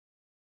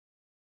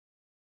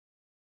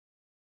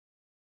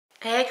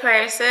Hey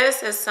Aquarius,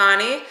 it's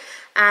Sani,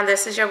 and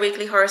this is your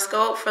weekly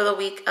horoscope for the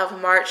week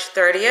of March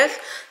 30th,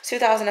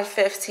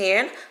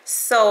 2015.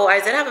 So I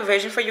did have a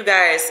vision for you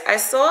guys. I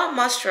saw a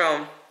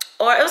mushroom,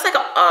 or it was like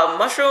a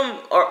mushroom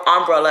or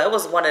umbrella. It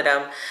was one of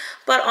them.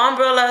 But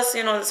umbrellas,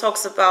 it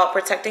talks about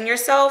protecting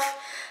yourself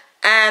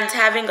and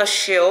having a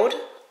shield.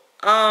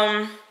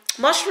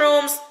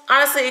 Mushrooms,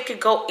 honestly, it could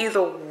go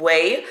either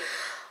way.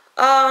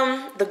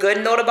 The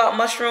good note about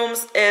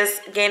mushrooms is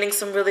gaining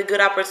some really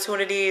good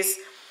opportunities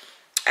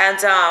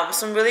and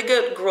some really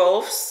good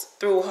growths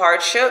through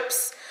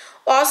hardships.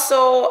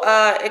 Also,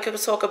 it could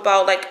talk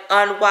about like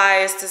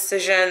unwise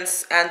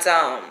decisions and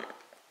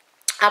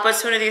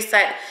opportunities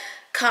that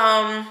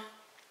come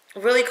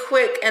really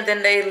quick and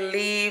then they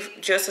leave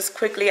just as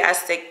quickly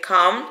as they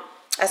come.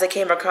 As they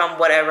came or come,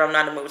 whatever. I'm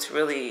not in the mood to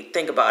really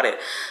think about it.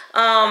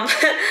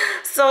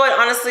 So it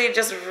honestly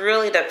just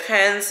really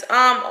depends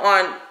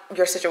on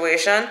your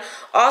situation.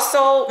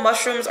 Also,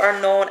 mushrooms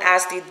are known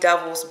as the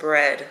devil's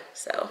bread.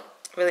 So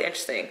really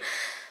interesting.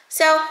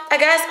 So I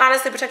guess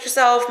honestly protect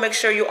yourself. Make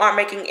sure you aren't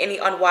making any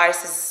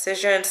unwise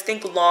decisions.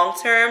 Think long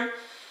term.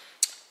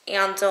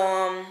 And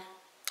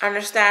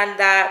understand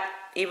that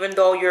even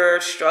though you're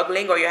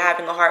struggling or you're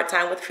having a hard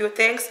time with a few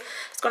things,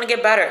 it's going to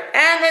get better.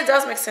 And it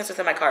does make sense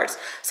within my cards.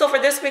 So for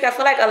this week, I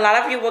feel like a lot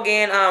of you will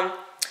gain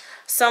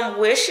some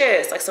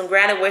wishes, like some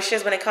granted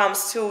wishes when it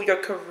comes to your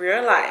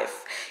career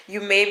life.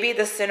 You may be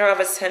the center of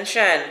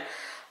attention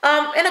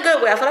in a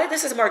good way. I feel like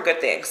this is more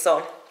good things.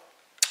 So,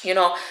 you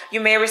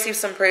may receive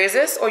some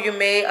praises or you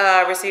may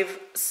receive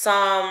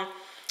some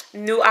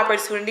new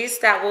opportunities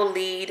that will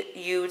lead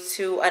you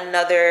to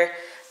another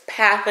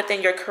path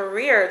within your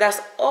career. That's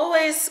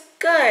always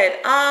good.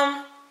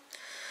 A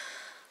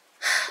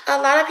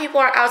lot of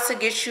people are out to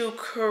get you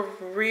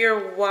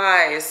career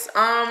wise.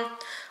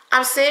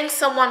 I'm seeing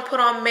someone put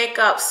on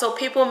makeup, so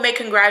people may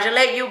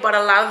congratulate you, but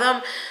a lot of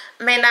them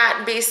may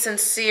not be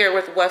sincere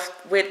with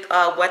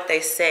what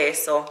they say.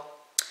 So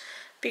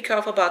be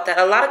careful about that.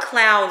 A lot of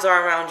clowns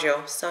are around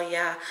you. So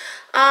yeah,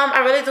 I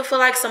really do feel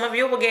like some of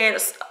you will gain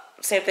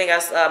same thing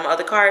as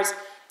other cards.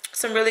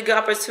 Some really good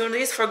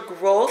opportunities for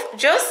growth.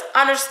 Just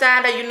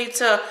understand that you need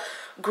to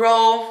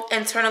grow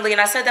internally. And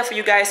I said that for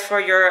you guys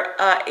for your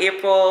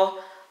April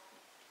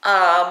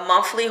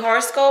monthly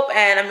horoscope.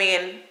 And I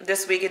mean,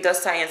 this week it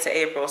does tie into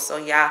April. So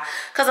yeah,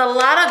 because a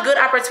lot of good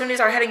opportunities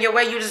are heading your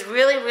way. You just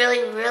really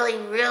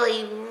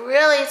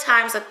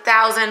times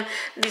 1,000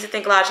 need to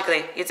think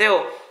logically. You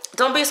do.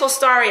 Don't be so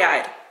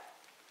starry-eyed.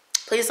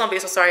 Please don't be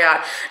so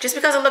starry-eyed. Just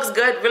because it looks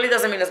good really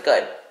doesn't mean it's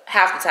good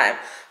half the time.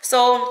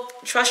 So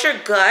trust your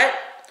gut.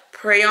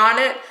 Pray on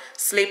it,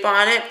 sleep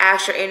on it,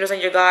 ask your angels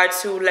and your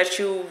guides to let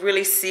you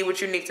really see what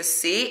you need to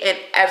see in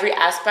every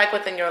aspect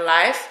within your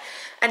life,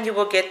 and you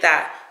will get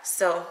that.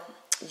 So,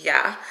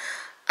 yeah.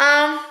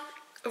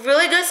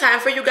 Really good time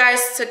for you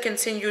guys to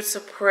continue to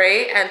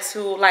pray and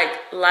to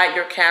light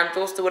your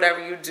candles, do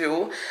whatever you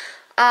do.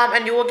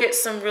 And you will get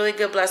some really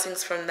good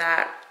blessings from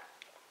that.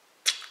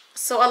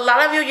 So a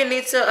lot of you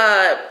need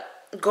to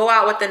go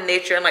out with the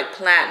nature and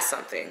plant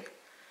something.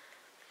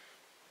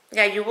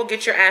 Yeah, you will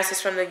get your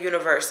answers from the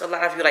universe. A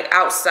lot of you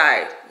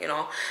outside,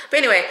 But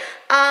anyway,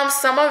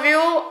 some of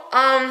you,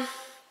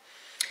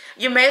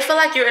 you may feel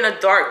like you're in a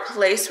dark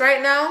place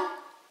right now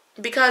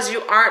because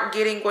you aren't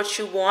getting what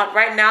you want.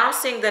 Right now, I'm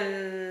seeing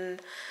the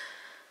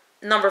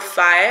number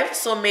 5.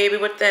 So maybe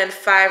within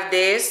 5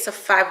 days to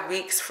 5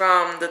 weeks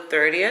from the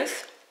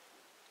 30th,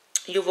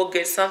 you will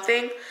get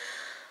something.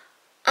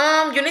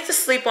 You need to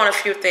sleep on a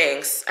few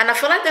things. And I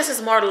feel like this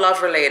is more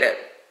love related.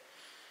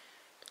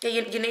 Yeah,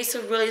 you need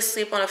to really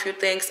sleep on a few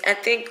things and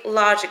think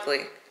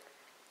logically.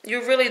 You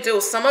really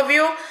do. Some of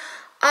you,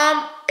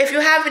 if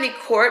you have any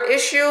court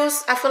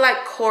issues, I feel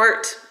like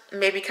court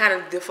may be kind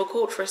of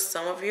difficult for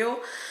some of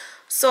you.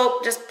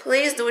 So just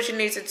please do what you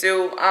need to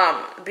do.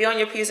 Be on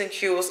your P's and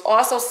Q's.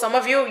 Also, some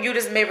of you, you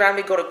just may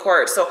randomly go to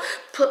court. So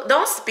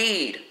don't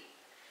speed.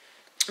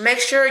 Make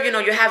sure, you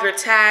have your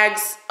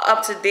tags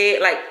up to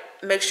date.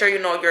 Make sure,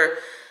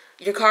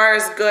 your car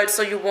is good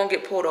so you won't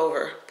get pulled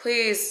over.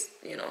 Please,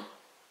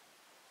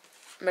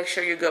 make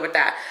sure you're good with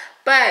that.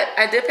 But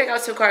I did pick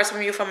out 2 cards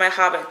from you from my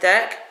Hobbit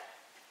deck.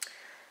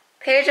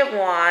 Page of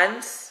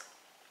Wands.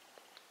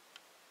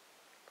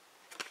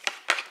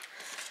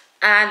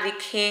 And the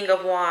King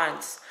of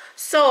Wands.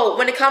 So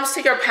when it comes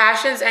to your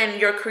passions and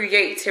your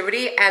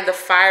creativity and the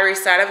fiery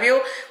side of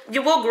you,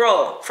 you will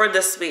grow for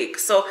this week.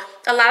 So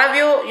a lot of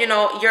you,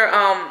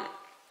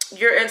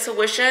 your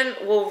intuition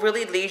will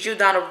really lead you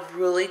down a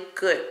really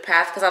good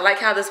path. Because I like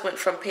how this went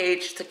from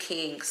Page to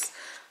Kings.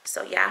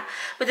 So yeah,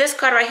 but this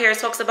card right here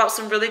talks about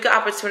some really good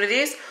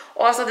opportunities.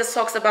 Also, this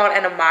talks about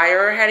an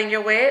admirer heading your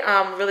way.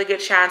 Really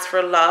good chance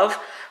for love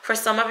for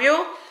some of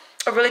you.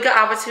 A really good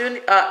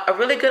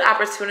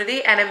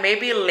opportunity, and it may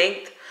be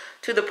linked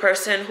to the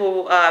person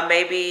who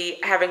may be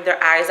having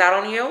their eyes out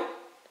on you.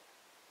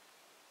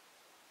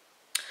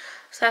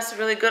 So that's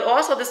really good.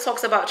 Also, this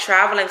talks about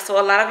traveling. So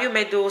a lot of you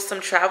may do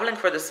some traveling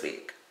for this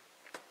week.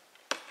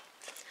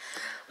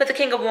 With the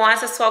King of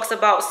Wands, this talks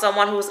about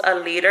someone who's a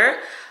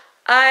leader.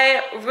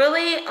 I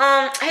really,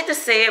 I hate to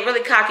say it,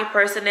 really cocky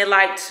person. They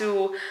like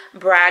to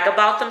brag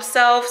about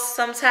themselves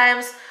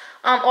sometimes.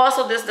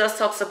 Also, this does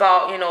talks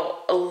about, you know,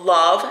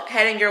 love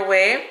heading your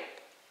way.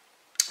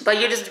 But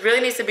you just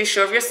really need to be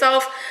sure of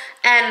yourself.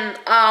 And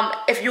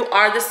if you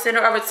are the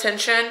center of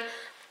attention,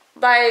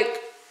 like,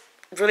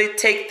 really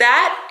take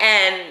that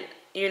and,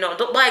 you know,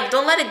 don't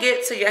let it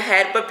get to your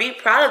head, but be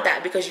proud of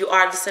that because you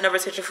are the center of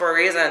attention for a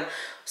reason.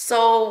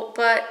 So,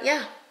 but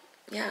yeah.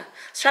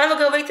 So try to have a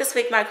good week this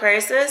week, my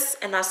Aquariuses,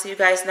 and I'll see you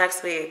guys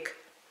next week.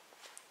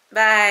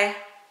 Bye.